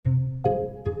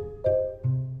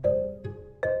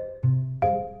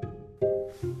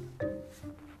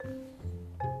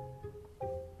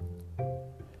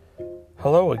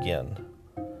Hello again.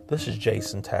 This is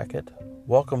Jason Tackett.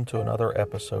 Welcome to another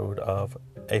episode of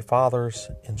A Father's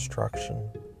Instruction.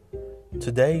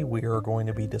 Today we are going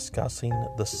to be discussing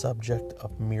the subject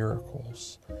of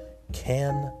miracles.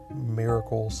 Can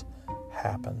miracles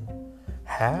happen?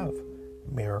 Have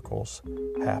miracles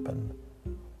happen?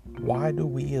 Why do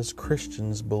we as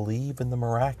Christians believe in the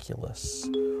miraculous?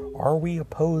 Are we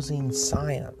opposing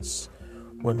science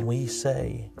when we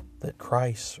say that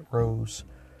Christ rose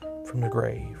from the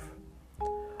grave?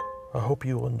 I hope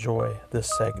you will enjoy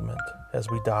this segment as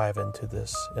we dive into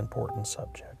this important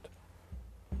subject.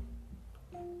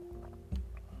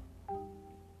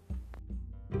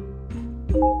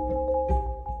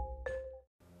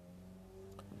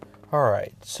 All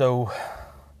right, so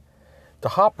to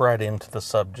hop right into the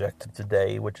subject of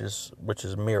today, which is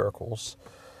miracles,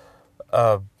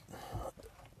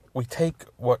 we take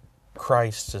what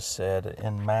Christ has said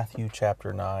in Matthew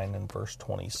chapter 9 and verse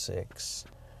 26,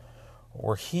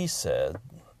 where he said,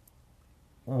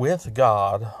 with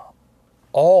God,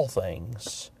 all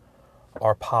things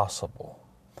are possible.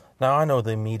 Now, I know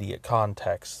the immediate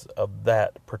context of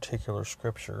that particular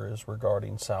scripture is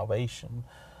regarding salvation,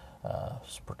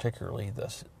 particularly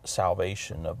the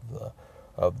salvation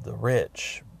of the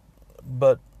rich.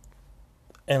 But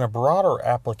in a broader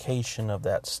application of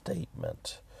that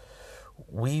statement,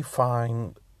 we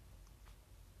find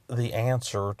the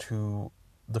answer to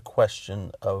the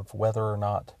question of whether or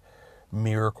not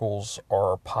miracles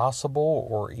are possible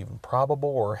or even probable,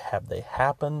 or have they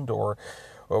happened, or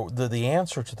the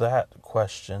answer to that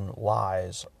question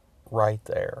lies right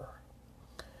there.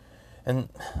 And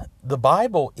the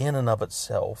Bible in and of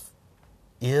itself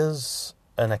is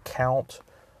an account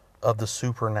of the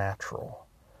supernatural.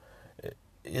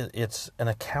 It's an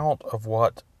account of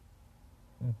what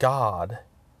God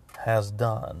has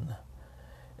done.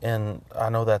 And I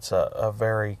know that's a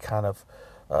very kind of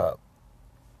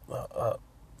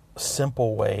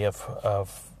simple way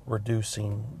of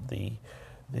reducing the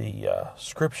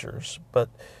scriptures, but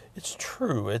it's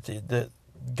true.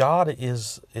 God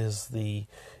is the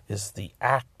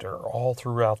actor all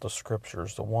throughout the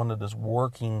scriptures, the one that is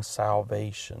working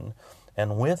salvation.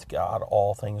 And with God,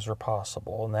 all things are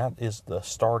possible. And that is the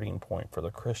starting point for the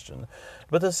Christian.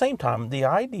 But at the same time, the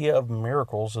idea of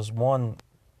miracles is one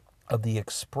of the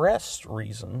expressed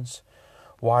reasons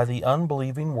why the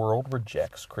unbelieving world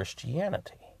rejects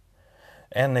Christianity.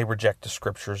 And they reject the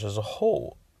scriptures as a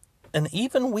whole. And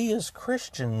even we as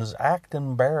Christians act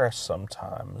embarrassed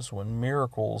sometimes when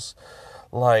miracles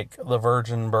like the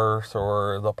virgin birth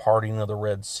or the parting of the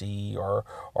Red Sea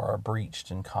are breached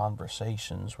in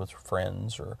conversations with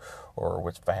friends or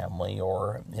with family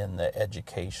or in the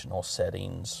educational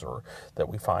settings or that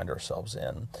we find ourselves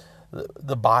in.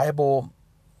 The Bible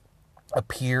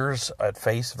appears at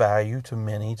face value to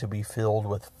many to be filled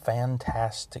with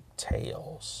fantastic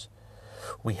tales.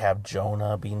 We have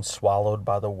Jonah being swallowed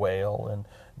by the whale and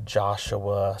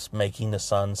Joshua making the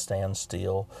sun stand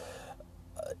still.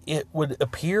 It would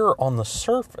appear on the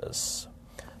surface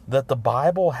that the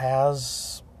Bible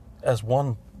has, as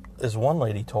one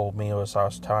lady told me as I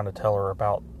was trying to tell her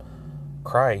about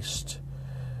Christ,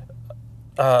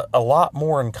 a lot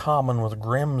more in common with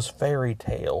Grimm's fairy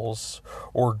tales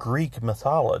or Greek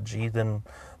mythology than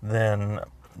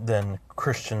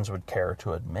Christians would care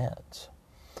to admit.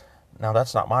 Now,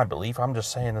 that's not my belief. I'm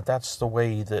just saying that that's the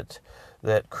way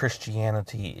that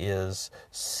Christianity is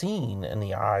seen in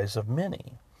the eyes of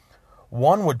many.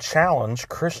 One would challenge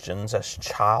Christians as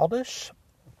childish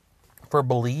for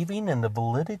believing in the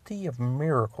validity of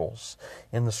miracles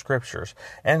in the scriptures,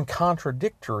 and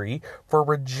contradictory for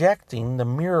rejecting the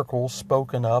miracles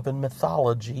spoken of in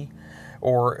mythology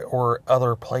or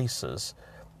other places.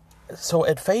 So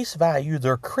at face value,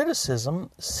 their criticism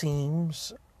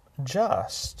seems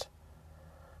just.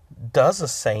 Does a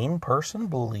sane person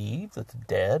believe that the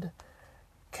dead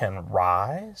can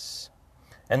rise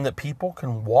and that people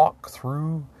can walk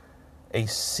through a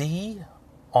sea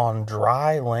on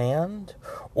dry land,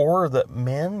 or that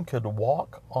men could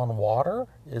walk on water?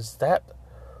 Is that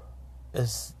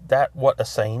what a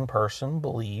sane person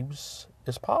believes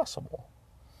is possible?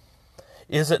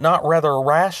 Is it not rather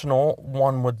rational,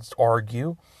 one would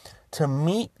argue, to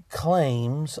meet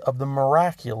claims of the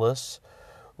miraculous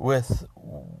with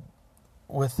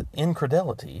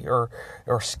incredulity or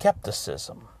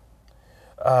skepticism?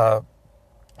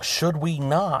 Should we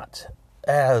not,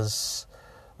 as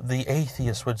the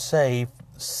atheist would say,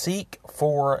 seek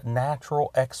for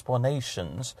natural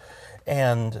explanations?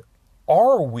 And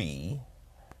are we,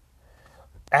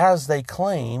 as they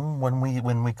claim, when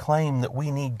we claim that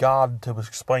we need God to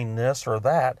explain this or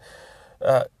that,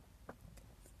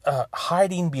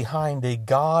 hiding behind a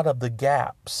God of the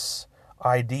gaps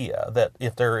idea, that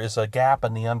if there is a gap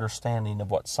in the understanding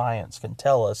of what science can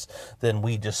tell us, then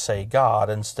we just say God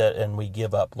instead, and we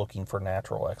give up looking for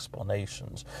natural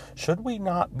explanations. Should we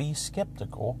not be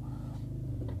skeptical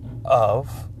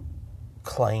of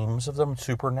claims of the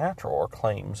supernatural or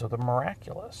claims of the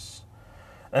miraculous?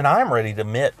 And I'm ready to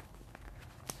admit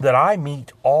that I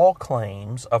meet all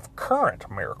claims of current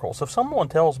miracles. If someone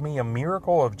tells me a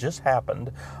miracle have just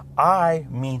happened, I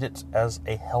meet it as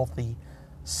a healthy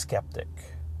skeptic.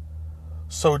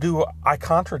 So do I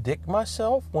contradict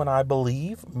myself when I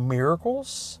believe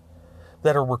miracles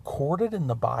that are recorded in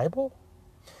the Bible?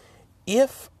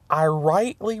 If I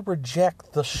rightly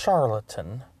reject the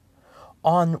charlatan,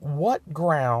 on what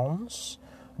grounds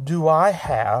do I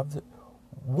have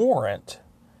warrant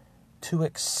to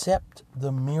accept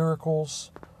the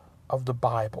miracles of the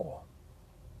Bible?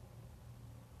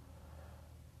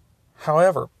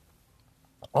 However,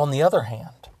 on the other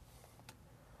hand,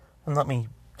 and let me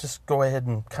just go ahead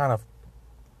and kind of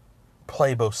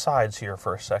play both sides here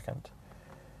for a second,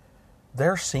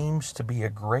 there seems to be a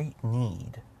great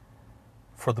need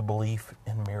for the belief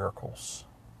in miracles.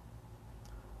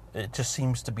 It just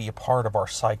seems to be a part of our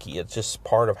psyche. It's just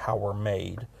part of how we're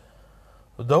made.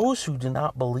 Those who do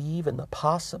not believe in the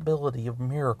possibility of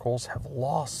miracles have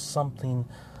lost something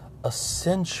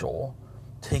essential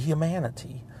to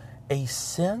humanity, a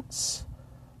sense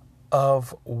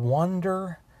of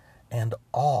wonder and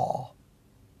awe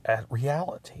at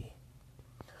reality.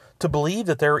 To believe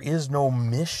that there is no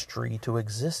mystery to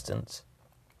existence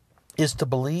is to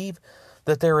believe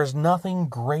that there is nothing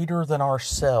greater than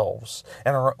ourselves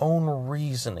and our own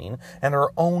reasoning and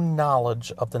our own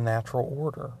knowledge of the natural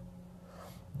order.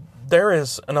 There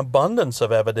is an abundance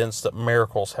of evidence that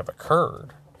miracles have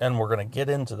occurred, and we're going to get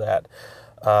into that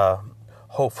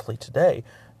hopefully today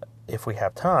if we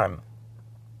have time.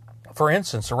 For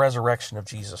instance, the resurrection of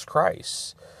Jesus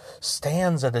Christ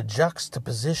stands at a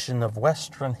juxtaposition of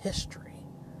Western history.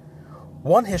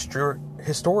 One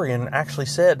historian actually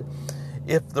said,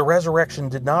 if the resurrection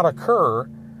did not occur,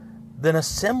 then a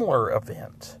similar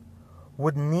event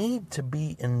would need to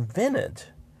be invented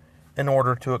in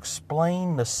order to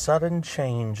explain the sudden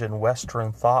change in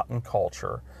Western thought and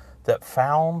culture that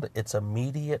found its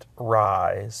immediate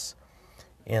rise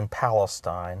in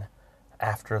Palestine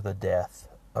after the death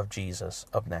of Jesus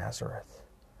of Nazareth.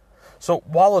 So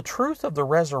while the truth of the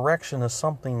resurrection is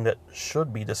something that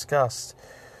should be discussed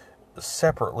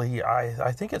separately,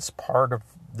 I think it's part of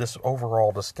this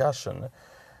overall discussion.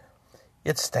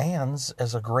 It stands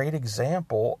as a great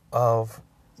example of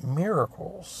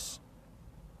miracles.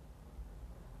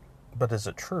 But is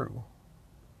it true?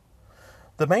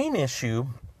 The main issue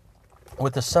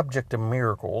with the subject of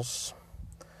miracles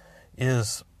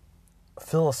is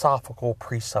philosophical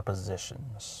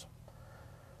presuppositions.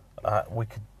 We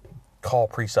could call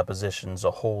presuppositions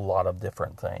a whole lot of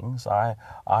different things. I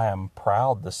am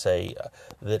proud to say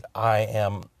that I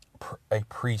am a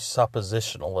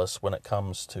presuppositionalist when it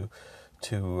comes to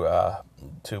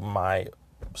my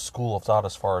school of thought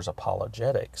as far as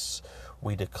apologetics.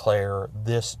 We declare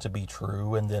this to be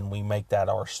true, and then we make that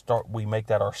our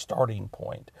starting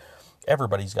point.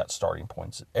 Everybody's got starting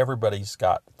points. Everybody's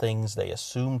got things they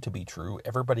assume to be true.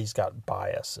 Everybody's got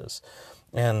biases.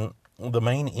 And the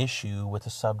main issue with the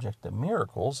subject of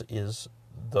miracles is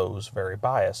those very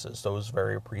biases, those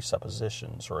very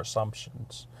presuppositions or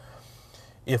assumptions.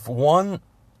 If one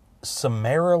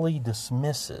summarily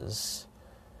dismisses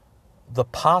the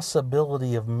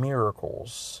possibility of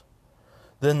miracles,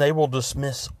 then they will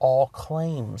dismiss all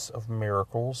claims of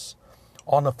miracles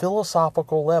on a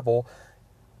philosophical level,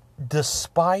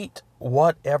 despite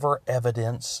whatever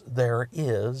evidence there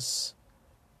is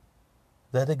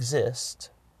that exists.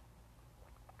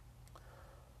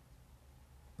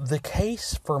 The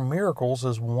case for miracles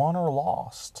is won or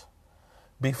lost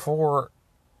before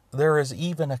there is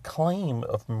even a claim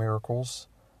of miracles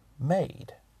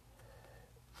made.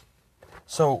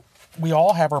 So we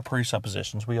all have our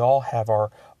presuppositions, we all have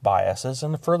our biases,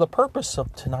 and for the purpose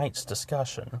of tonight's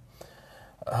discussion,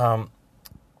 I'm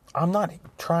not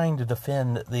trying to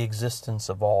defend the existence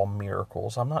of all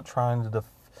miracles. I'm not trying to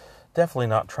definitely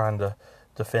not trying to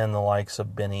defend the likes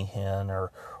of Benny Hinn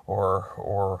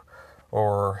or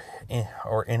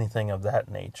anything of that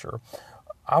nature.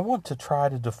 I want to try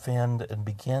to defend and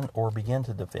begin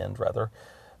to defend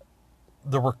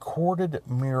the recorded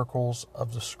miracles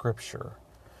of the Scripture.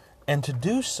 And to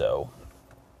do so,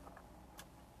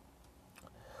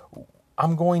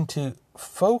 I'm going to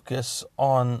focus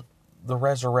on the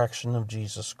resurrection of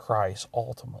Jesus Christ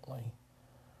ultimately.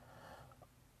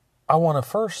 I want to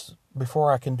first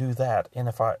before I can do that. And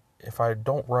if I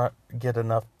don't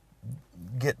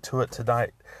get to it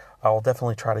tonight, I'll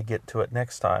definitely try to get to it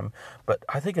next time. But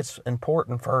I think it's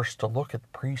important first to look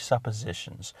at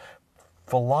presuppositions,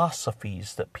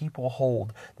 philosophies that people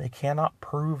hold. They cannot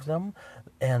prove them,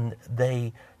 and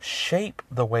they shape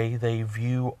the way they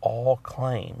view all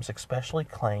claims, especially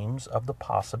claims of the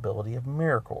possibility of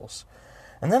miracles.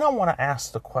 And then I want to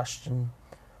ask the question,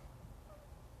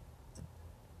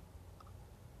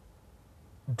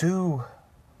 do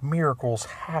miracles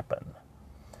happen?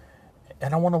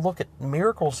 And I want to look at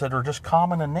miracles that are just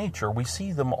common in nature. We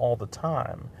see them all the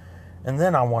time. And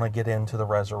then I want to get into the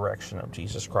resurrection of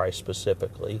Jesus Christ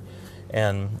specifically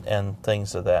and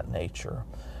things of that nature.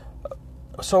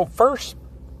 So first,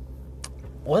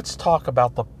 let's talk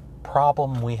about the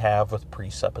problem we have with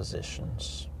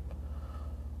presuppositions.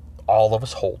 All of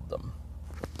us hold them.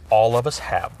 All of us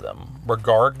have them.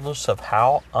 Regardless of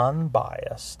how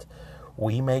unbiased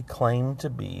we may claim to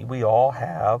be, we all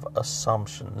have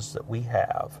assumptions that we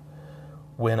have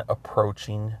when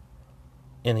approaching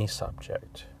any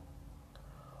subject.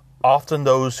 Often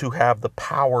those who have the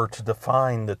power to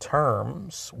define the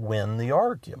terms win the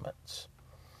arguments.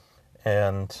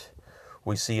 And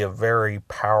we see a very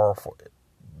powerful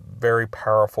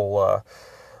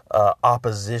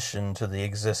opposition to the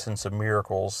existence of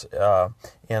miracles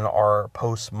in our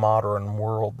postmodern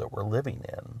world that we're living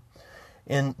in.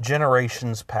 In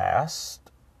generations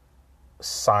past,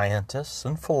 scientists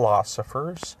and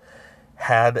philosophers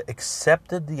had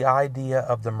accepted the idea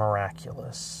of the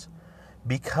miraculous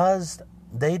because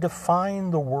they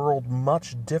defined the world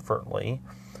much differently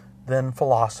than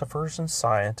philosophers and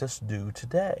scientists do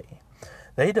today.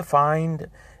 They defined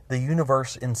the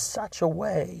universe in such a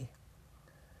way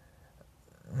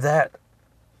that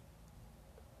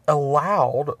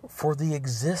allowed for the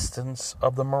existence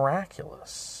of the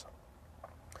miraculous.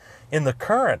 In the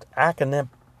current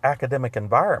academic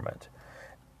environment,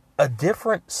 a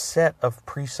different set of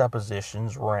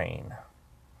presuppositions reign.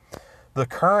 The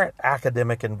current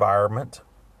academic environment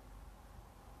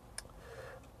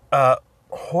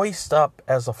hoists up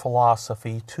as a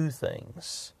philosophy two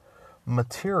things: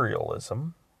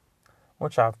 materialism,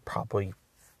 which I've probably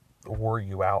wore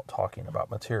you out talking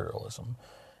about materialism,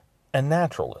 and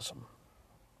naturalism.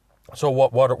 So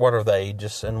what are they?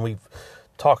 And we've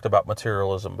talked about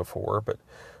materialism before,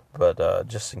 but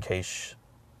just in case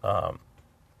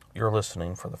you're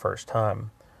listening for the first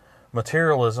time,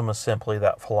 materialism is simply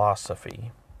that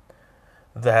philosophy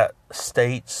that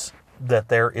states that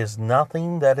there is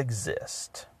nothing that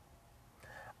exists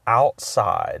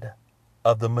outside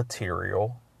of the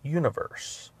material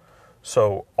universe.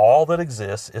 So all that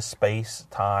exists is space,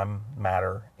 time,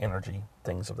 matter, energy,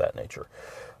 things of that nature.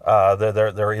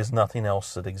 There is nothing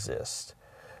else that exists.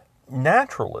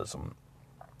 Naturalism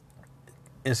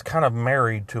is kind of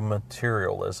married to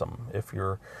materialism. If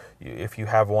you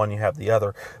have one, you have the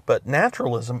other. But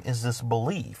naturalism is this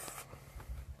belief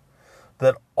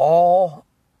that all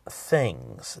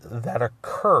things that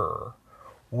occur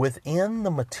within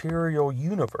the material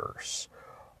universe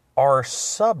are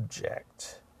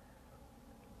subject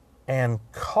and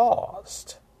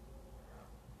caused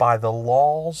by the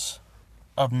laws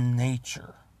of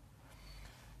nature.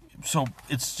 So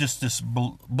it's just this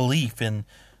belief in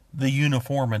the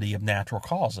uniformity of natural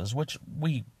causes, which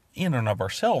we in and of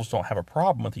ourselves don't have a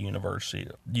problem with the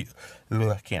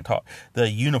the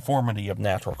uniformity of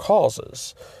natural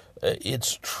causes.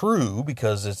 It's true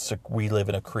because we live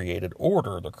in a created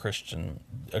order. The Christian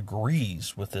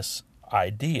agrees with this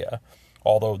idea.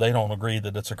 Although they don't agree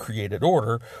that it's a created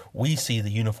order, we see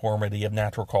the uniformity of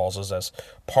natural causes as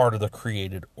part of the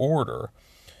created order.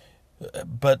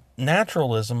 But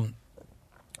naturalism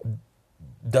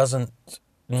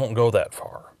won't go that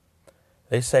far.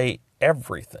 They say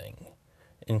everything,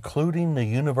 including the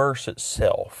universe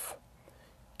itself,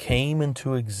 came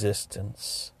into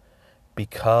existence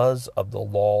because of the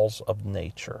laws of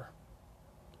nature.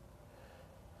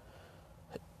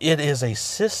 It is a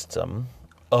system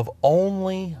of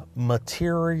only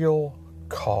material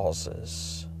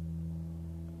causes.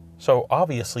 So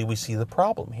obviously we see the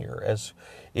problem here as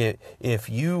if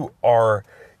you are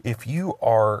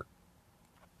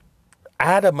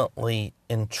adamantly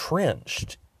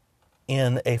entrenched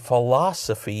in a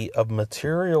philosophy of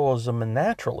materialism and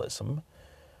naturalism,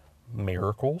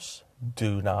 miracles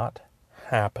do not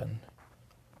happen.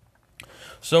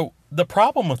 So the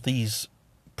problem with these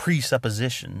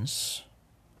presuppositions,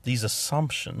 these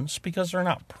assumptions, because they're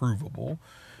not provable,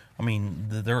 I mean,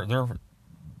 they're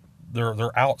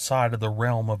outside of the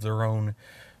realm of their own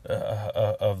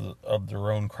of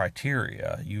their own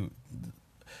criteria.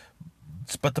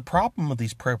 But the problem with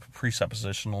these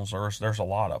presuppositionals, there's a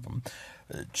lot of them.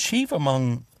 Chief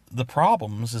among the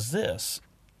problems is this.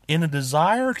 In a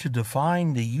desire to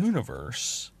define the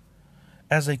universe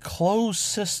as a closed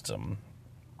system,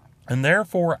 and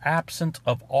therefore absent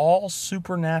of all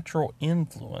supernatural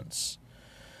influence,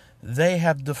 they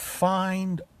have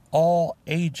defined all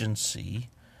agency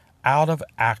out of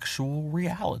actual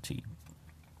reality.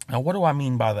 Now, what do I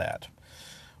mean by that?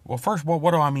 Well, first,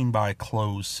 what do I mean by a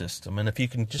closed system? And if you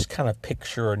can just kind of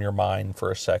picture in your mind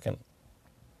for a second,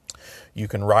 you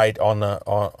can write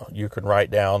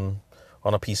down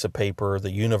on a piece of paper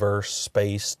the universe,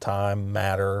 space, time,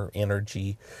 matter,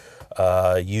 energy,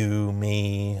 you,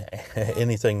 me,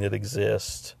 anything that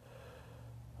exists.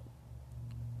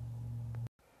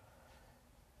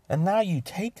 And now you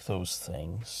take those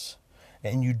things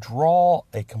and you draw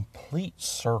a complete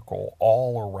circle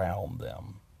all around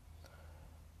them.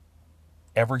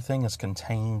 Everything is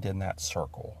contained in that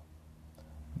circle.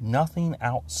 Nothing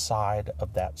outside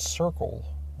of that circle,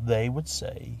 they would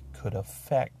say, could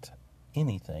affect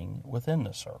anything within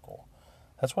the circle.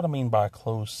 That's what I mean by a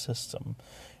closed system.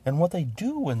 And what they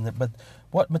do but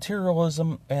what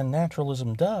materialism and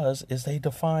naturalism does is they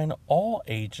define all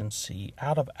agency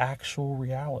out of actual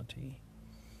reality.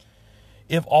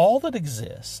 If all that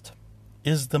exists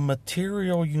is the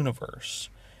material universe,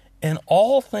 and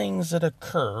all things that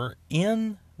occur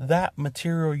in that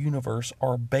material universe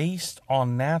are based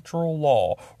on natural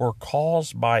law or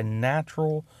caused by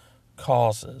natural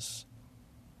causes,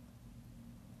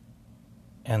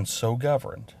 and so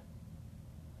governed,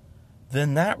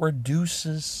 then that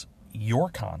reduces your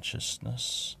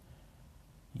consciousness,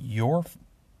 your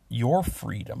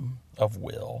freedom of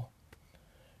will,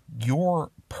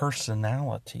 your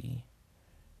personality,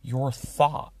 your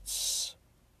thoughts,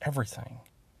 everything,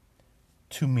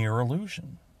 to mere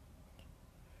illusion.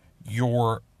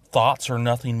 Your thoughts are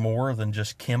nothing more than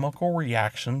just chemical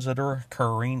reactions that are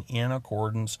occurring in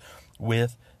accordance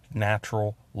with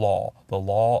natural law, the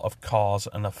law of cause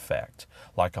and effect,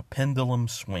 like a pendulum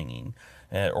swinging,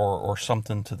 or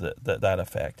something to that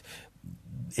effect.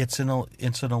 It's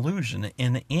an illusion.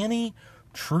 And any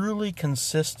truly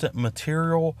consistent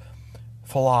material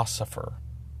philosopher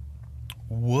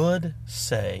would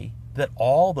say that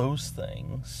all those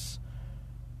things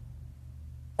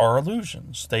are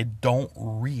illusions. They don't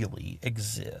really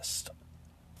exist.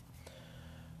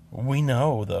 We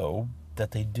know, though,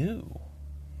 that they do.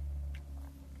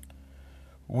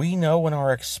 We know in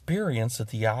our experience that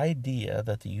the idea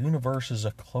that the universe is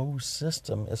a closed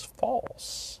system is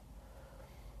false.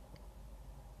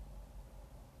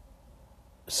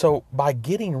 So by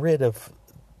getting rid of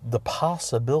the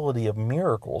possibility of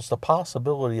miracles, the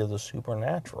possibility of the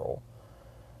supernatural,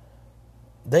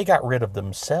 they got rid of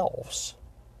themselves.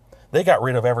 They got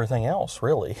rid of everything else,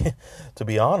 really, to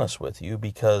be honest with you,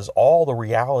 because all the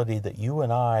reality that you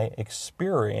and I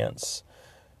experience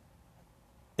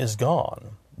is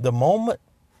gone. The moment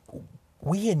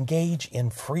we engage in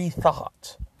free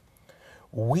thought,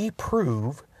 we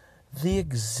prove the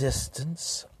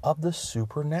existence of the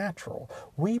supernatural.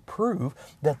 We prove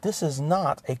that this is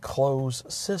not a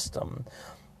closed system.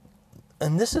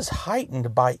 And this is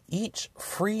heightened by each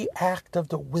free act of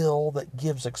the will that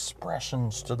gives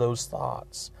expressions to those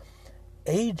thoughts.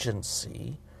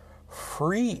 Agency,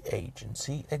 free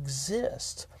agency,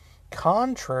 exists,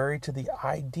 contrary to the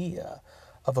idea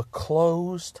of a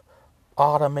closed,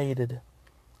 automated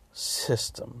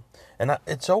system. And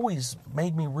it's always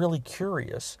made me really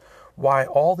curious why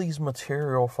all these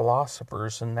material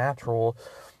philosophers and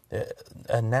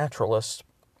naturalists,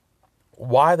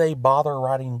 why they bother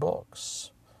writing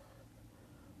books,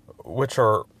 which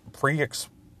are free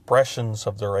expressions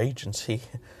of their agency,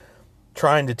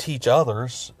 trying to teach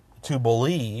others to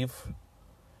believe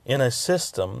in a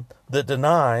system that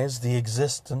denies the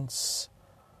existence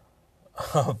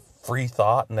of free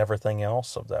thought and everything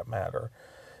else of that matter.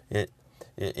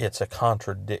 It's a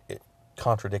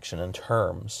contradiction in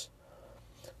terms.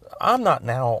 I'm not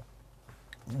now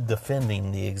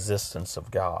defending the existence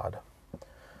of God,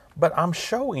 but I'm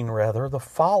showing rather the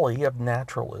folly of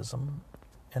naturalism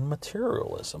and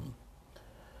materialism.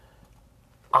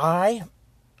 I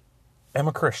am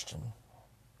a Christian.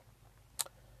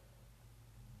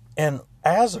 And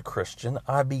as a Christian,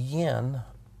 I begin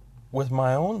with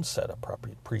my own set of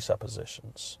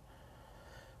presuppositions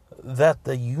that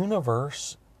the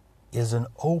universe is an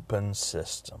open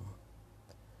system.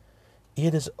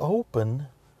 It is open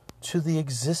to the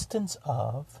existence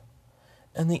of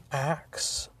and the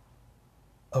acts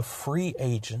of free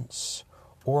agents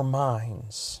or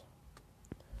minds.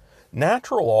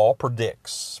 Natural law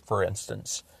predicts, for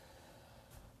instance,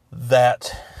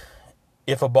 that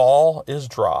If a ball is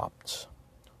dropped,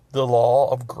 the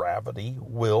law of gravity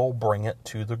will bring it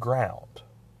to the ground.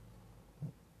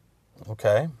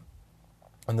 Okay?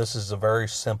 And this is a very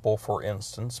simple for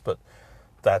instance, but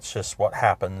that's just what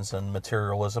happens in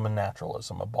materialism and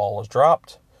naturalism. A ball is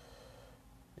dropped,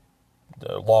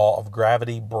 the law of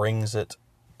gravity brings it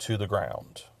to the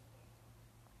ground.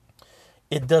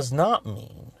 It does not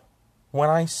mean, when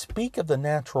I speak of the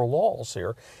natural laws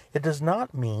here, it does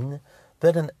not mean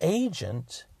that an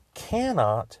agent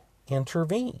cannot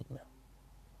intervene.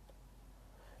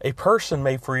 A person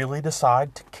may freely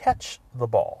decide to catch the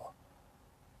ball,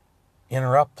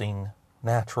 interrupting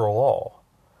natural law.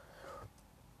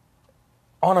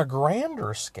 On a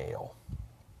grander scale,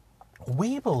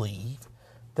 we believe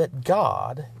that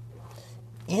God,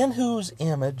 in whose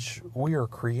image we are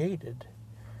created,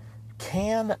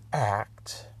 can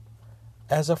act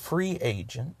as a free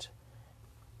agent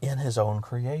in his own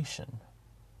creation.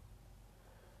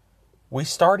 We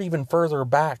start even further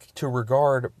back to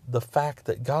regard the fact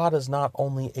that God is not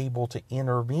only able to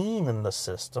intervene in the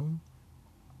system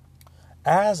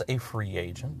as a free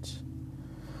agent,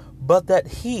 but that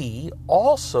he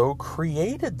also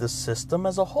created the system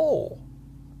as a whole.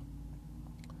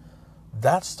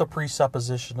 That's the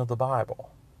presupposition of the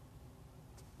Bible.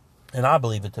 And I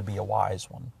believe it to be a wise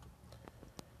one.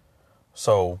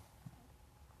 So,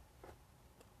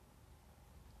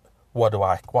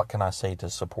 what can I say to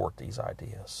support these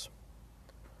ideas?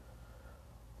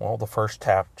 Well, the first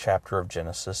chapter of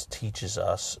Genesis teaches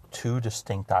us two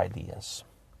distinct ideas,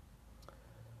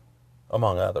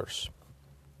 among others.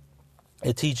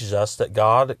 It teaches us that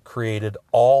God created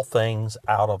all things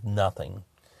out of nothing.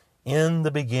 In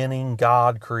the beginning,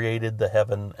 God created the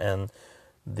heaven and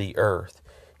the earth.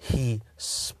 He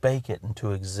spake it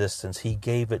into existence. He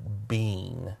gave it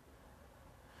being.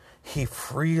 He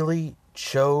freely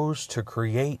chose to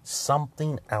create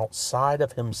something outside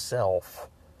of himself,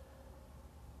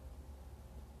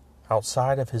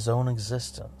 outside of his own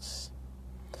existence.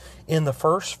 In the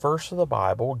first verse of the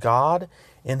Bible, God,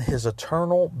 in his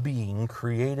eternal being,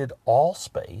 created all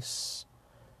space,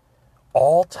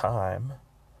 all time,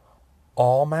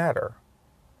 all matter.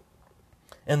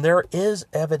 And there is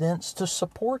evidence to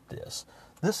support this.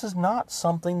 This is not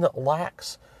something that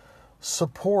lacks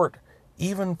support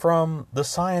even from the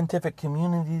scientific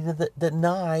community that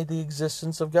deny the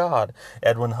existence of God.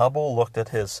 Edwin Hubble looked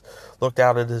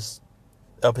out at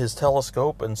his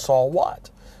telescope and saw what?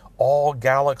 All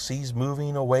galaxies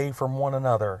moving away from one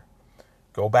another.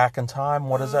 Go back in time,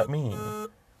 what does that mean?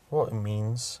 Well, it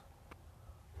means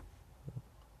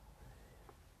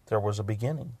there was a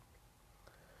beginning.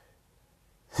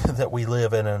 That we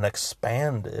live in an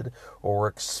expanded or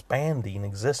expanding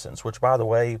existence, which, by the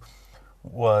way,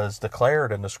 was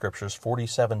declared in the scriptures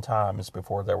 47 times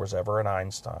before there was ever an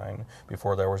Einstein,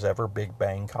 before there was ever Big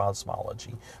Bang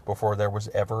cosmology, before there was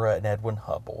ever an Edwin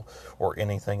Hubble or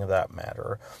anything of that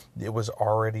matter. It was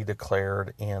already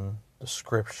declared in the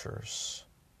scriptures.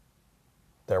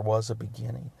 There was a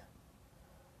beginning.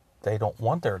 They don't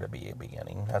want there to be a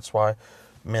beginning. That's why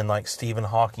men like Stephen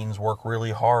Hawking work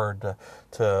really hard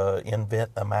to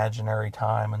invent imaginary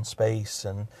time and space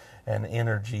and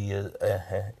energy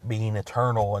being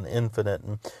eternal and infinite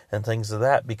and things of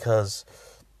that, because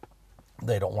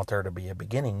they don't want there to be a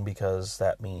beginning, because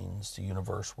that means the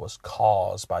universe was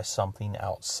caused by something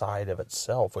outside of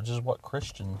itself, which is what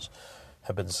Christians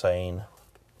have been saying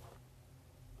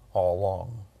all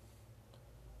along.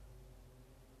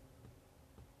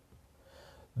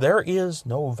 There is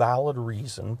no valid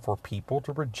reason for people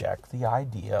to reject the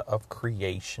idea of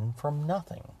creation from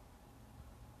nothing.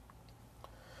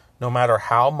 No matter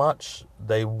how much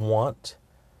they want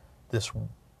this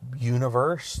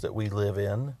universe that we live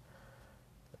in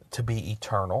to be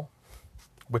eternal,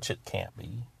 which it can't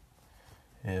be.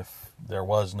 If there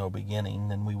was no beginning,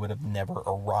 then we would have never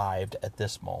arrived at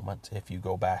this moment. If you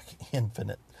go back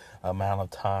infinite amount of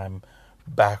time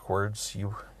backwards,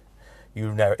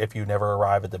 if you never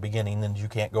arrive at the beginning, then you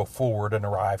can't go forward and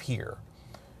arrive here.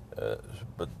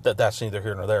 But that's neither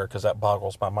here nor there, because that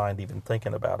boggles my mind even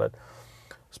thinking about it.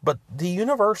 But the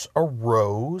universe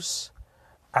arose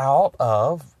out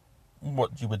of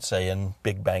what you would say in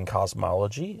Big Bang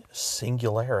cosmology,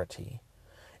 singularity.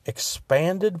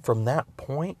 Expanded from that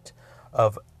point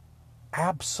of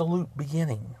absolute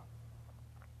beginning.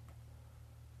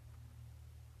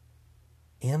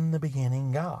 In the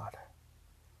beginning, God.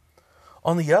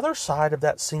 On the other side of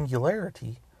that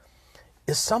singularity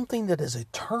is something that is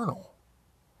eternal,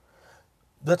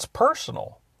 that's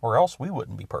personal, or else we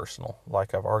wouldn't be personal,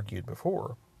 like I've argued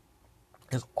before,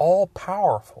 is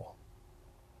all-powerful.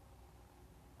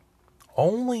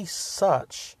 Only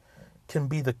such can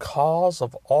be the cause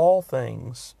of all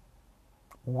things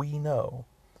we know.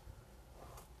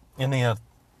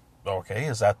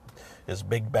 Is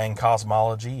Big Bang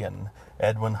cosmology and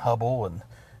Edwin Hubble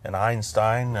and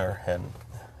Einstein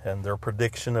and their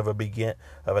prediction of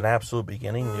an absolute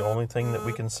beginning the only thing that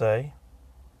we can say?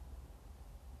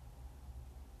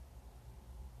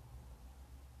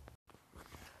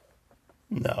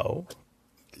 No.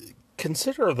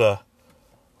 Consider the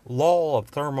law of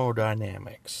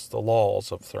thermodynamics, the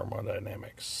laws of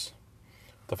thermodynamics.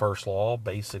 The first law,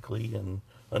 basically, in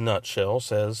a nutshell,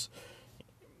 says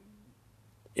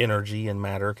energy and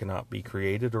matter cannot be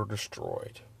created or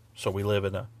destroyed. So we live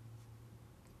in a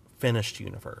finished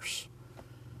universe.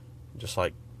 Just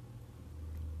like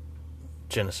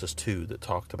Genesis 2 that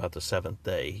talked about the seventh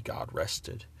day, God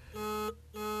rested.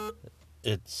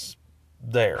 It's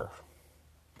there.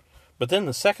 But then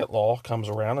the second law comes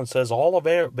around and says all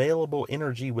available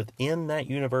energy within that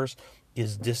universe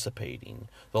is dissipating.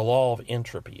 The law of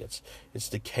entropy. It's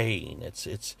decaying.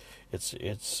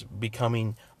 It's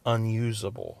becoming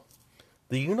unusable.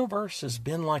 The universe has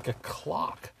been like a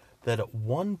clock that at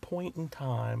one point in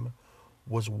time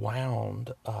was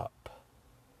wound up.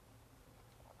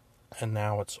 And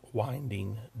now it's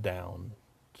winding down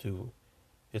to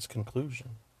its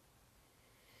conclusion.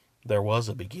 There was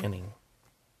a beginning.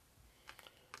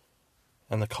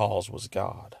 And the cause was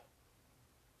God.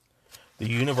 The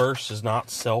universe is not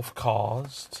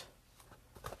self-caused.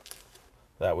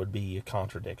 That would be a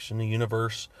contradiction. The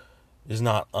universe is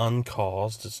not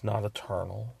uncaused. It's not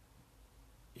eternal.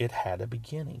 It had a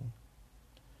beginning.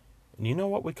 And you know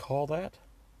what we call that?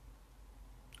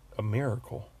 A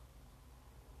miracle.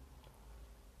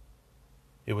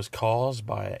 It was caused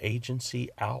by an agency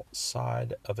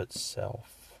outside of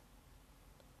itself.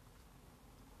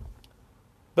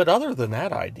 But other than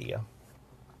that idea,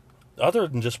 other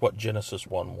than just what Genesis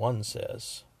 1:1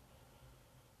 says,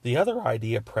 the other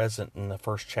idea present in the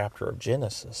first chapter of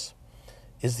Genesis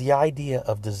is the idea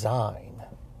of design.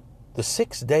 The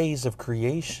 6 days of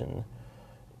creation,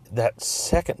 that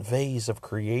second phase of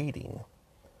creating,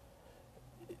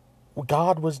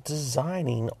 God was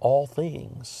designing all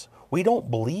things. We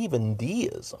don't believe in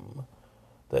deism,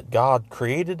 that God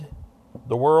created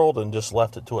the world and just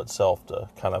left it to itself to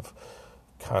kind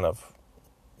of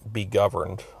be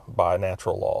governed by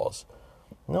natural laws.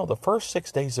 No, the first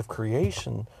 6 days of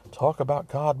creation talk about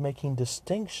God making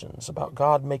distinctions, about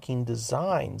God making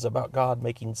designs, about God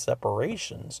making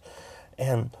separations,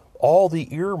 and all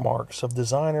the earmarks of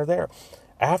design are there.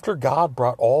 After God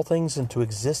brought all things into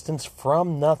existence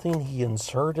from nothing, He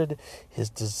inserted His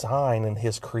design and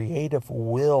His creative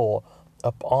will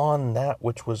upon that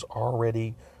which was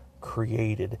already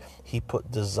created. He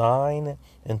put design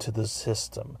into the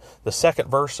system. The second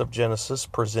verse of Genesis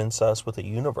presents us with a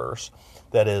universe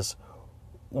that is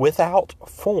without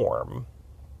form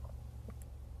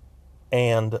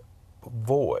and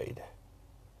void.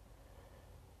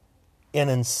 And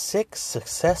in 6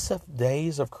 successive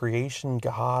days of creation,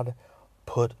 God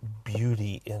put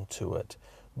beauty into it,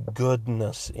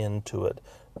 goodness into it,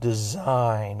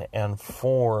 design and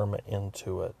form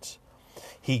into it.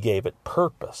 He gave it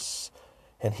purpose,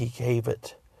 and He gave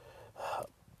it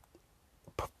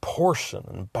proportion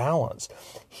and balance.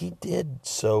 He did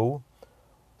so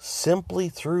simply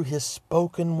through His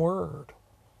spoken word.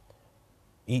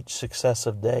 Each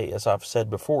successive day, as I've said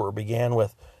before, began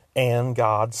with, "And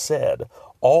God said."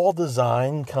 All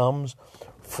design comes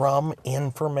from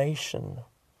information.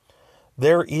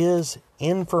 There is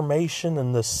information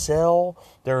in the cell.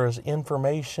 There is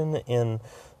information in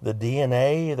the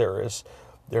DNA. There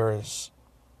is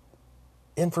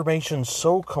information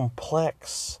so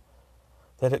complex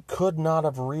that it could not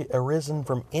have arisen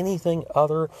from anything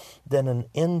other than an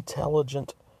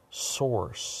intelligent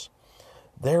source.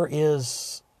 There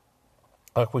is,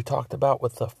 like we talked about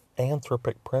with the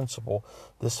anthropic principle,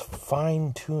 this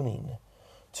fine-tuning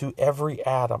to every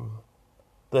atom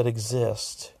that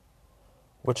exists,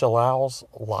 which allows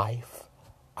life,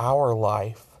 our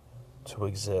life, to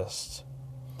exist.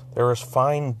 There is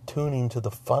fine-tuning to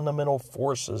the fundamental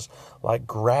forces like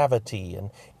gravity and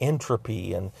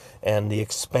entropy and the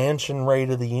expansion rate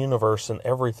of the universe and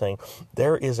everything.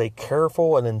 There is a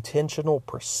careful and intentional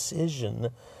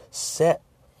precision set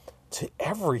to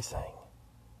everything.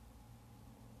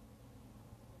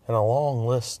 And a long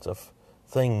list of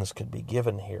things could be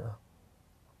given here.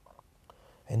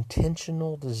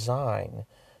 Intentional design.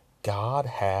 God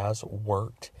has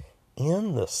worked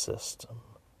in the system.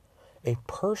 A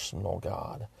personal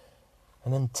God,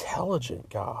 an intelligent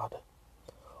God.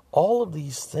 All of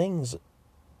these things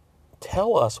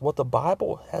tell us what the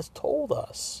Bible has told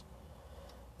us.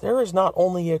 There is not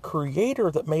only a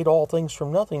creator that made all things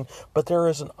from nothing, but there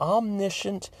is an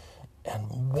omniscient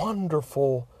and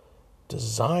wonderful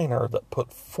designer that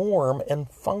put form and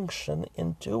function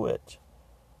into it.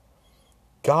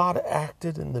 God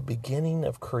acted in the beginning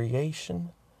of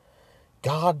creation.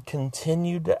 God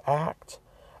continued to act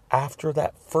after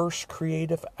that first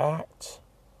creative act,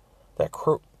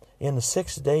 in the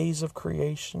 6 days of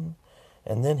creation,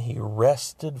 and then he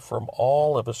rested from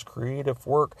all of his creative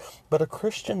work. But a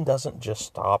Christian doesn't just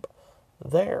stop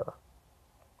there.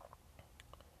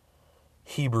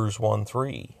 Hebrews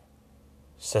 1:3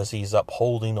 says he's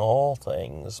upholding all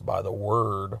things by the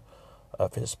word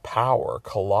of his power.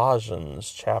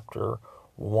 Colossians chapter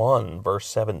 1 verse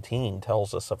 17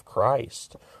 tells us of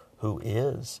Christ, who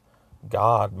is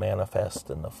God manifest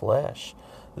in the flesh,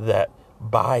 that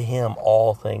by him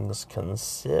all things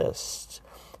consist.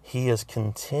 He has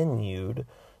continued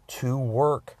to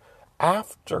work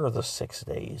after the 6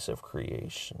 days of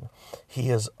creation. He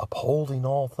is upholding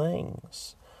all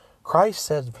things. Christ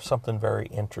said something very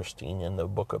interesting in the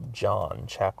book of John,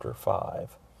 chapter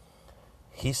 5.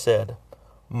 He said,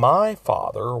 "My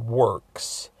Father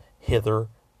works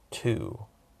hitherto,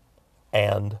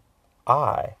 and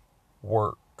I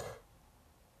work."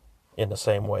 In the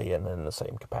same way and in the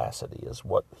same capacity as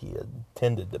what he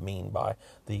intended to mean by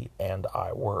the "and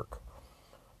I work."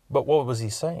 But what was he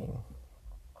saying?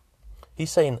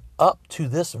 He's saying, up to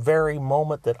this very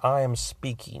moment that I am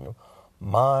speaking,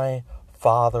 my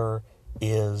Father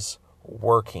is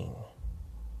working.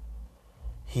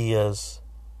 He is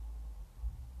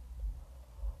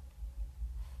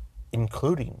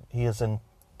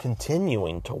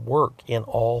continuing to work in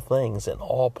all things, in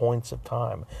all points of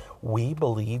time. We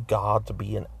believe God to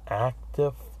be an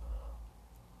active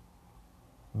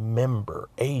member,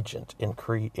 agent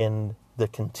in the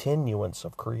continuance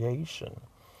of creation.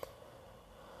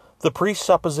 The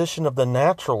presupposition of the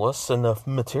naturalists and the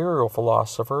material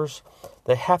philosophers,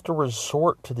 they have to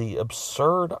resort to the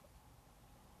absurd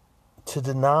to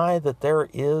deny that there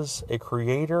is a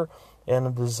creator and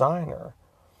a designer.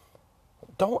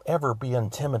 Don't ever be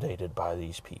intimidated by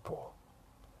these people.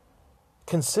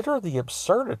 Consider the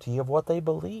absurdity of what they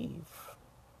believe.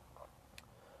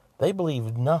 They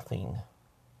believe nothing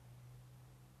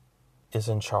is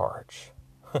in charge.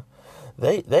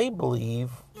 They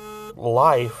believe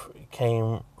life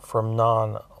came from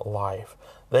non-life.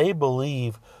 They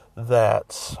believe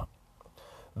that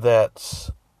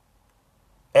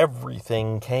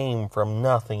everything came from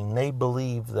nothing. They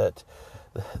believe that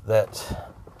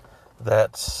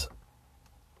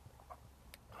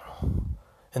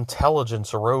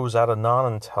intelligence arose out of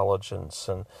non-intelligence,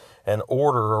 and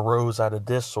order arose out of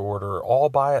disorder, all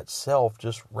by itself,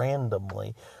 just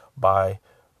randomly, by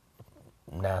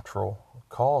natural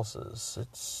causes.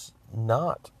 It's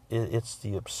not. It's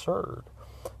the absurd.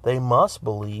 They must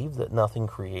believe that nothing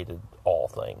created all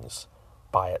things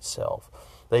by itself.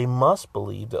 They must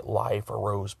believe that life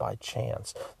arose by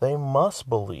chance. They must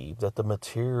believe that the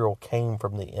material came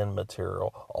from the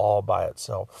immaterial all by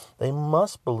itself. They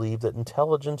must believe that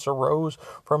intelligence arose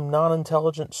from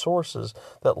non-intelligent sources,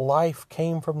 that life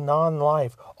came from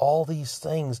non-life. All these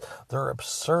things, they're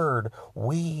absurd.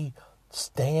 We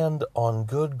stand on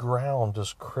good ground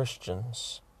as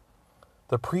Christians.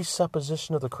 The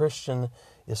presupposition of the Christian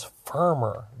is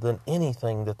firmer than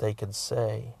anything that they could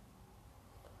say.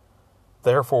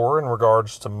 Therefore, in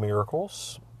regards to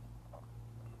miracles,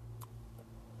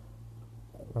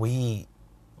 we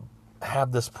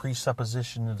have this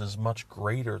presupposition that is much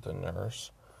greater than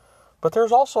theirs. But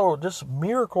there's also just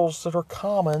miracles that are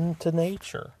common to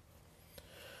nature.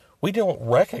 We don't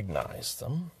recognize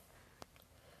them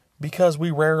because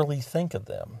we rarely think of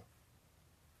them.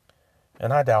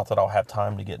 And I doubt that I'll have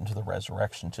time to get into the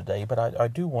resurrection today, but I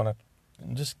do want to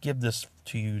just give this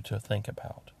to you to think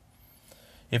about.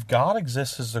 If God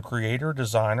exists as the creator,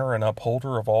 designer, and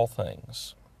upholder of all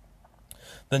things,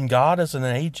 then God is an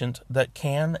agent that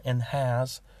can and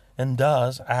has and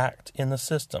does act in the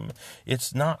system.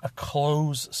 It's not a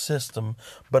closed system,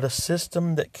 but a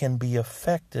system that can be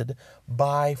affected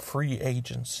by free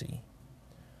agency.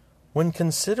 When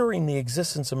considering the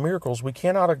existence of miracles, we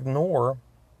cannot ignore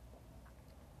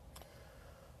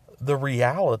the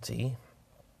reality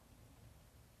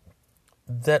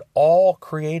that all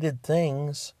created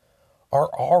things are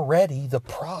already the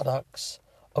products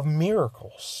of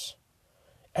miracles.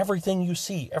 Everything you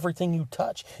see, everything you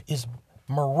touch is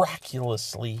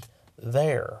miraculously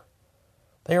there.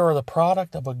 They are the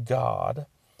product of a God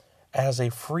as a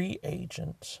free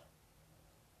agent,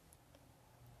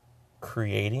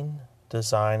 creating,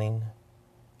 designing,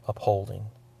 upholding.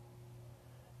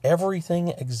 Everything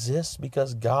exists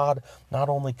because God not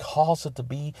only calls it to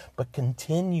be, but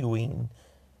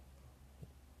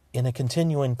in a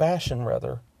continuing fashion,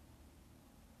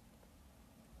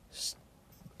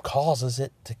 causes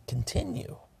it to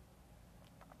continue.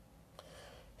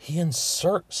 He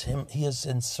has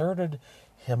inserted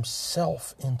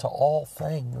himself into all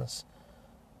things.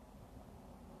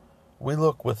 We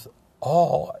look with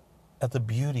awe at the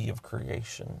beauty of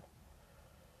creation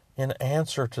in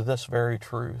answer to this very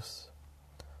truth,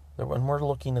 that when we're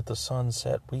looking at the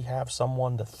sunset, we have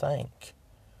someone to thank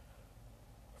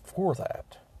for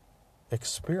that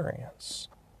experience.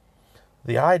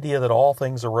 The idea that all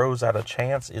things arose out of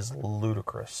chance is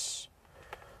ludicrous.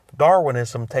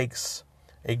 Darwinism takes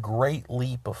a great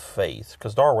leap of faith,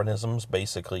 because Darwinism's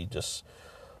basically just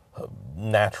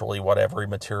naturally what every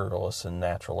materialist and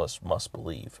naturalist must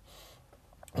believe.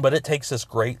 But it takes this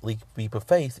great leap of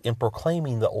faith in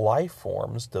proclaiming that life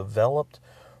forms developed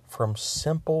from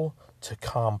simple to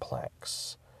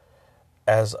complex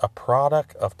as a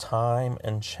product of time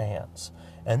and chance.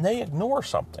 And they ignore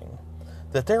something,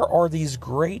 that there are these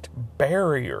great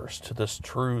barriers to this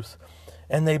truth,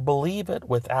 and they believe it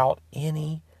without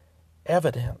any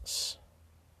evidence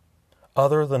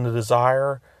other than the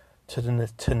desire to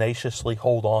tenaciously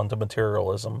hold on to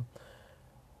materialism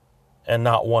and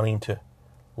not wanting to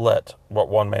let, what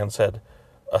one man said,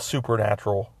 a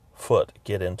supernatural foot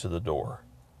get into the door.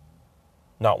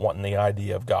 Not wanting the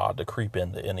idea of God to creep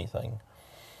into anything.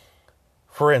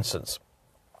 For instance,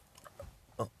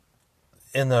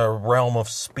 in the realm of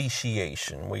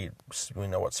speciation, we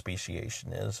know what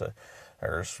speciation is.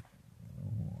 There's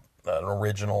an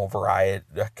original variety,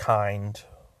 a kind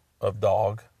of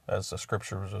dog, as the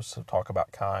scriptures talk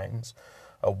about kinds,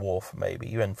 a wolf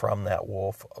maybe, and from that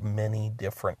wolf, many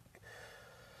different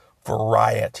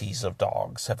varieties of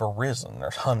dogs have arisen.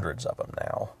 There's hundreds of them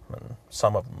now, and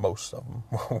most of them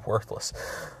were worthless.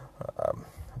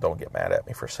 Don't get mad at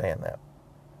me for saying that.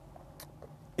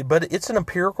 But it's an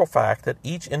empirical fact that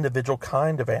each individual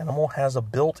kind of animal has a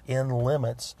built-in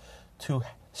limits to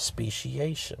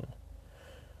speciation.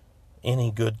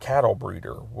 Any good cattle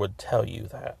breeder would tell you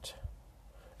that.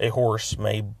 A horse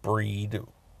may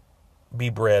be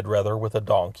bred with a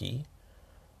donkey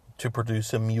to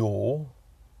produce a mule,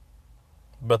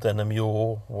 but then the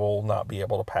mule will not be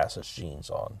able to pass its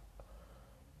genes on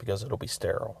because it'll be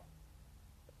sterile.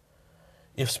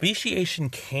 If speciation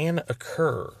can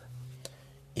occur,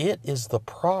 it is the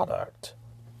product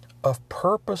of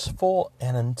purposeful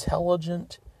and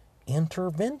intelligent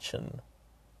intervention.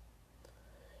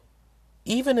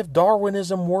 Even if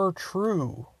Darwinism were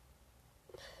true,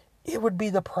 it would be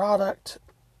the product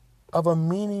of a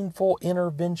meaningful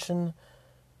intervention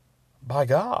by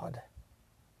God.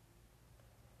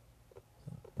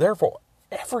 Therefore,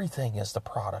 everything is the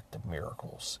product of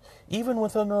miracles. Even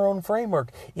within our own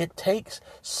framework, it takes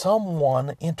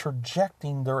someone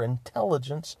interjecting their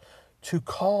intelligence to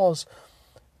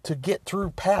get through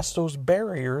past those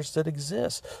barriers that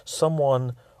exist.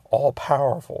 Someone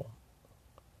all-powerful.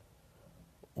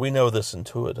 We know this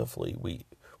intuitively.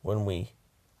 When we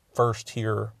first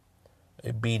hear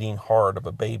a beating heart of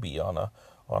a baby on an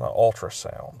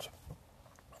ultrasound,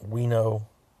 we know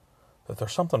that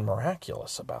there's something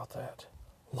miraculous about that.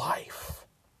 Life.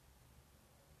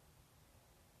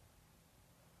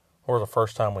 Or the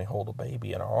first time we hold a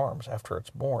baby in our arms after it's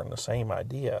born, the same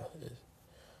idea.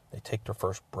 They take their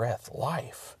first breath,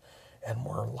 life, and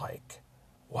we're like,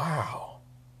 wow.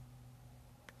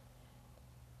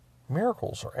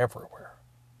 Miracles are everywhere.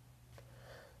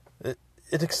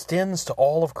 It extends to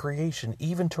all of creation,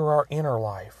 even to our inner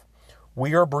life.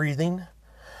 We are breathing.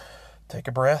 Take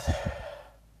a breath.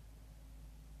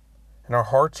 And our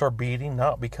hearts are beating,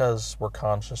 not because we're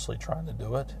consciously trying to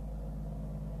do it.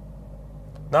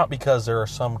 Not because there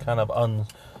is some kind of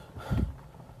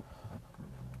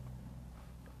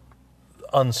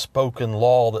unspoken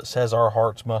law that says our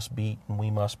hearts must beat and we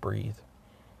must breathe.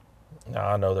 Now,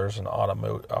 I know there's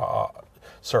a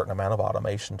certain amount of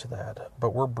automation to that,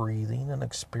 but we're breathing and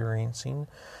experiencing,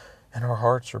 and our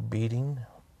hearts are beating.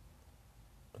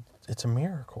 It's a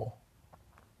miracle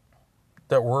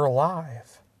that we're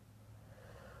alive.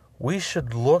 We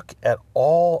should look at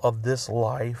all of this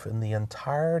life and the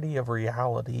entirety of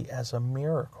reality as a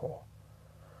miracle,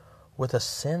 with a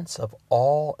sense of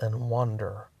awe and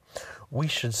wonder. We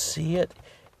should see it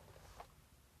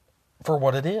for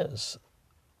what it is,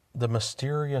 the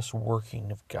mysterious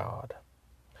working of God.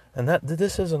 And that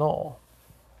this isn't all.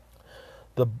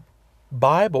 The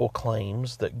Bible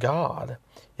claims that God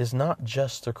is not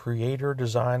just the creator,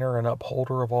 designer, and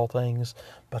upholder of all things,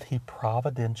 but he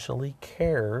providentially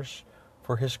cares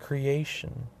for his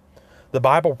creation. The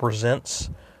Bible presents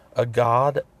a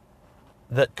God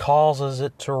that causes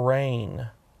it to rain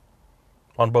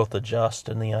on both the just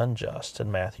and the unjust in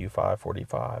Matthew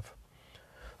 5:45.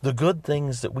 The good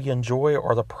things that we enjoy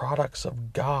are the products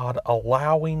of God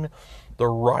allowing the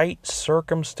right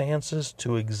circumstances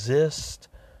to exist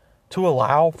to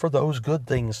allow for those good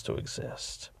things to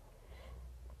exist.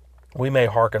 We may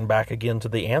hearken back again to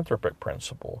the anthropic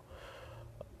principle.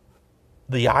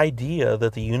 The idea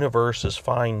that the universe is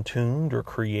fine-tuned or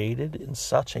created in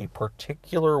such a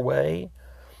particular way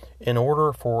in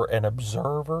order for an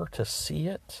observer to see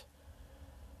it.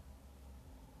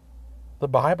 The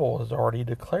Bible has already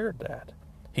declared that.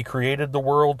 He created the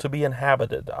world to be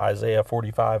inhabited, Isaiah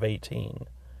 45:18.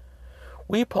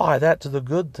 We apply that to the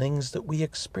good things that we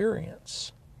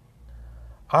experience.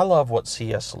 I love what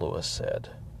C.S. Lewis said.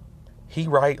 He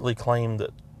rightly claimed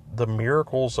that the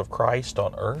miracles of Christ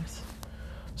on earth,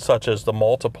 such as the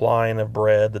multiplying of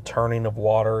bread, the turning of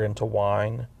water into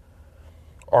wine,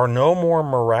 are no more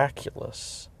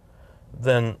miraculous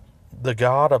than the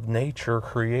God of nature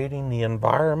creating the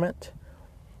environment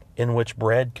in which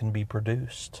bread can be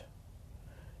produced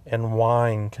and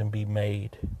wine can be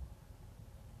made.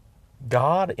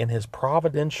 God, in His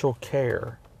providential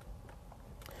care,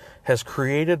 has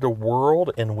created a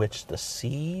world in which the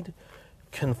seed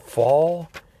can fall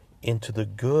into the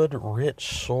good,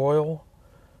 rich soil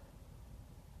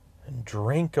and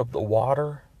drink of the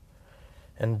water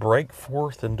and break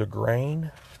forth into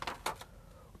grain,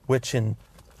 which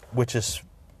is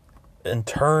in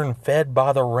turn fed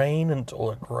by the rain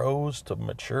until it grows to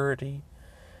maturity.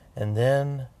 And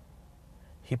then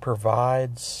He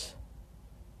provides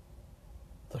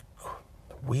the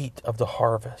wheat of the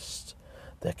harvest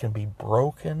that can be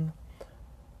broken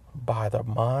by the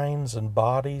minds and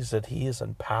bodies that He is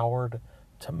empowered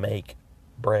to make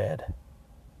bread.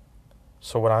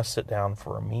 So when I sit down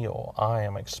for a meal, I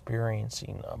am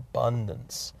experiencing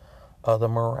abundance of the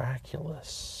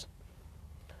miraculous.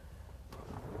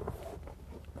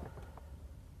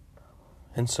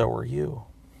 And so are you.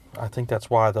 I think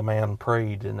that's why the man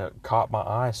prayed, and it caught my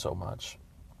eye so much,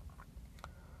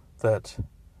 that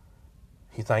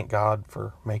he thanked God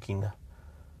for making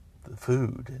the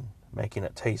food and making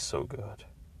it taste so good.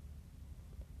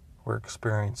 We're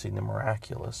experiencing the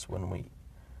miraculous when we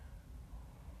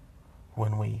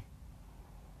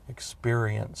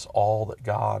experience all that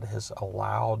God has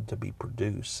allowed to be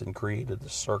produced and created the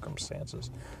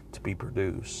circumstances to be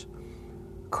produced.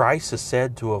 Christ is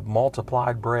said to have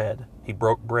multiplied bread. He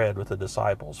broke bread with the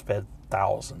disciples, fed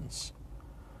thousands.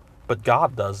 But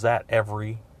God does that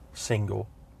every single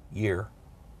year.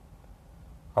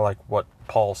 I like what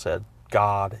Paul said,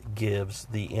 God gives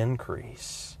the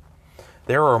increase.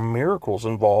 There are miracles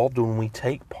involved when we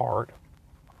take part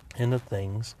in the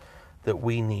things that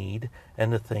we need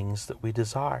and the things that we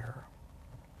desire.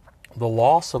 The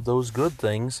loss of those good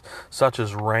things, such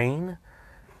as rain,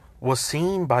 was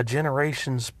seen by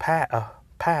generations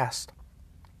past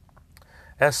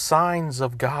as signs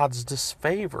of God's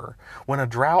disfavor. When a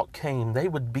drought came, they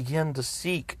would begin to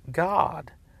seek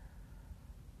God.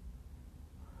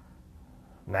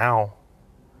 Now,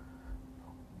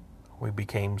 we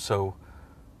became so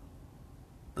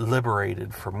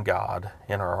liberated from God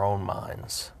in our own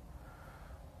minds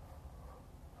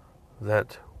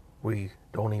that we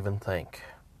don't even think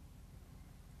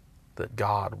that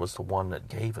God was the one that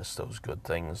gave us those good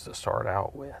things to start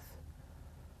out with.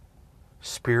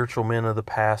 Spiritual men of the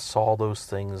past saw those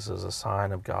things as a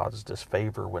sign of God's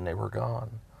disfavor when they were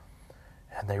gone.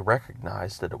 And they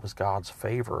recognized that it was God's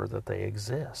favor that they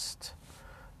exist,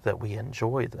 that we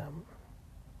enjoy them.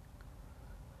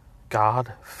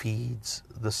 God feeds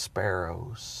the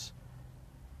sparrows.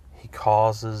 He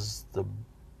causes the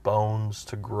bones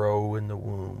to grow in the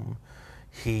womb.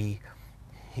 He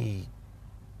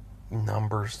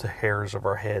numbers the hairs of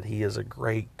our head. He is a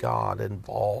great God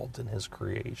involved in His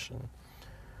creation.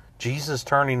 Jesus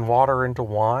turning water into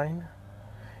wine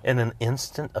in an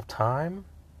instant of time,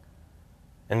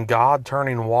 and God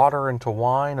turning water into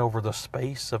wine over the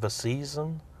space of a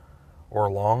season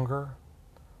or longer,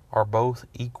 are both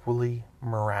equally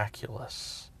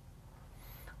miraculous.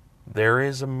 There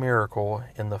is a miracle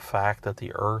in the fact that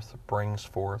the earth brings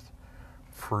forth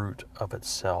fruit of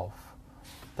itself.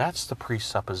 That's the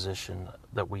presupposition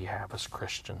that we have as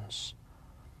Christians.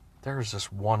 There's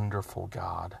this wonderful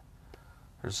God.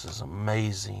 There's this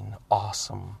amazing,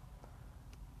 awesome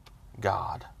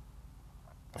God.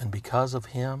 And because of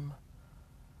Him,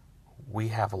 we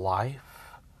have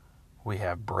life, we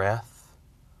have breath,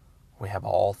 we have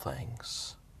all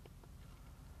things.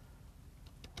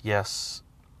 Yes,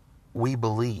 we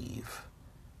believe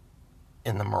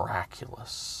in the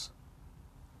miraculous.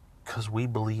 because we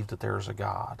believe that there's a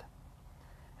God.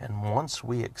 And once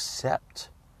we accept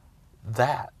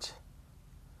that,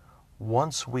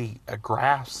 once we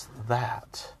grasp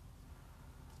that,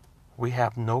 we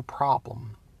have no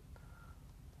problem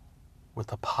with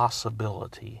the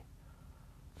possibility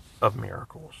of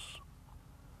miracles.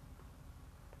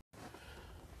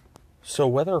 So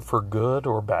whether for good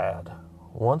or bad,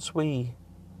 once we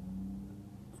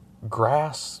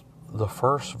grasp the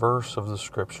first verse of the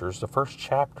Scriptures, the first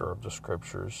chapter of the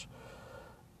Scriptures,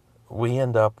 we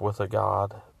end up with a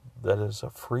God that is a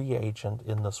free agent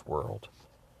in this world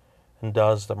and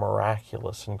does the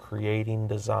miraculous in creating,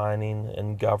 designing,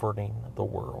 and governing the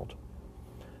world.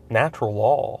 Natural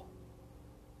law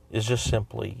is just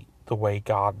simply the way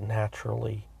God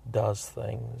naturally does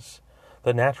things.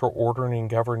 The natural ordering and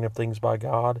governing of things by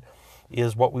God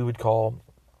is what we would call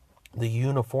the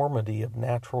uniformity of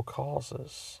natural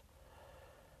causes.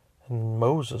 And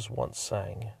Moses once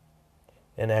sang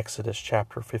in Exodus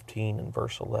chapter 15 and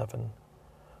verse 11,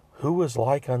 "Who is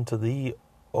like unto thee,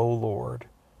 O Lord,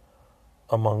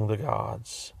 among the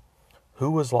gods?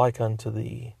 Who is like unto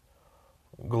thee,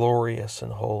 glorious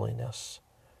in holiness,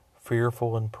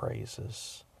 fearful in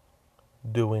praises,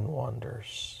 doing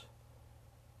wonders?"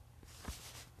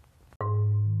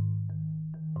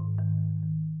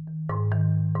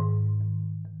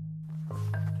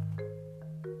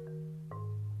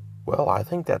 Well, I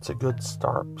think that's a good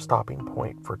stopping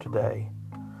point for today.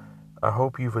 I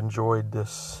hope you've enjoyed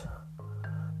this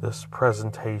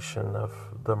presentation of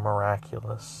the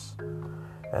miraculous.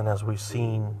 And as we've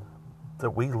seen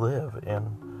that we live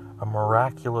in a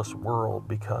miraculous world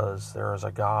because there is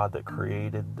a God that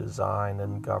created, designed,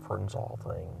 and governs all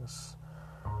things.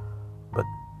 But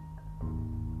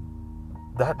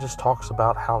that just talks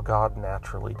about how God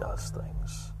naturally does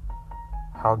things,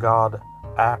 how God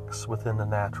acts within the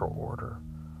natural order.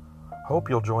 Hope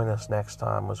you'll join us next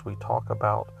time as we talk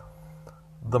about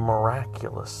the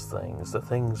miraculous things, the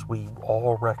things we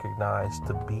all recognize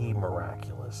to be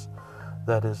miraculous,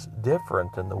 that is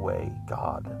different than the way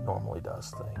God normally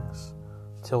does things.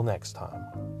 Till next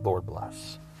time, Lord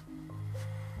bless.